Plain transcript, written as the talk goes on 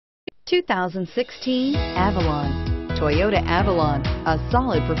2016 Avalon. Toyota Avalon, a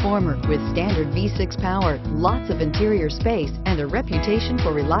solid performer with standard V6 power, lots of interior space, and a reputation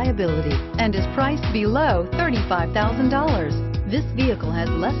for reliability, and is priced below $35,000. This vehicle has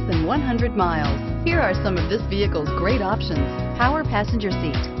less than 100 miles. Here are some of this vehicle's great options: power passenger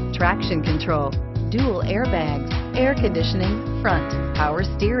seat, traction control, dual airbags, air conditioning, front, power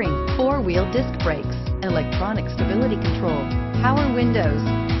steering, four-wheel disc brakes, electronic stability control, power windows,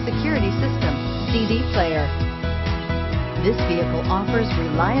 security system, CD player. This vehicle offers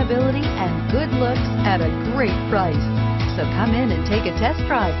reliability and good looks at a great price. So come in and take a test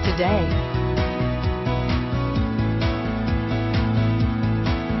drive today.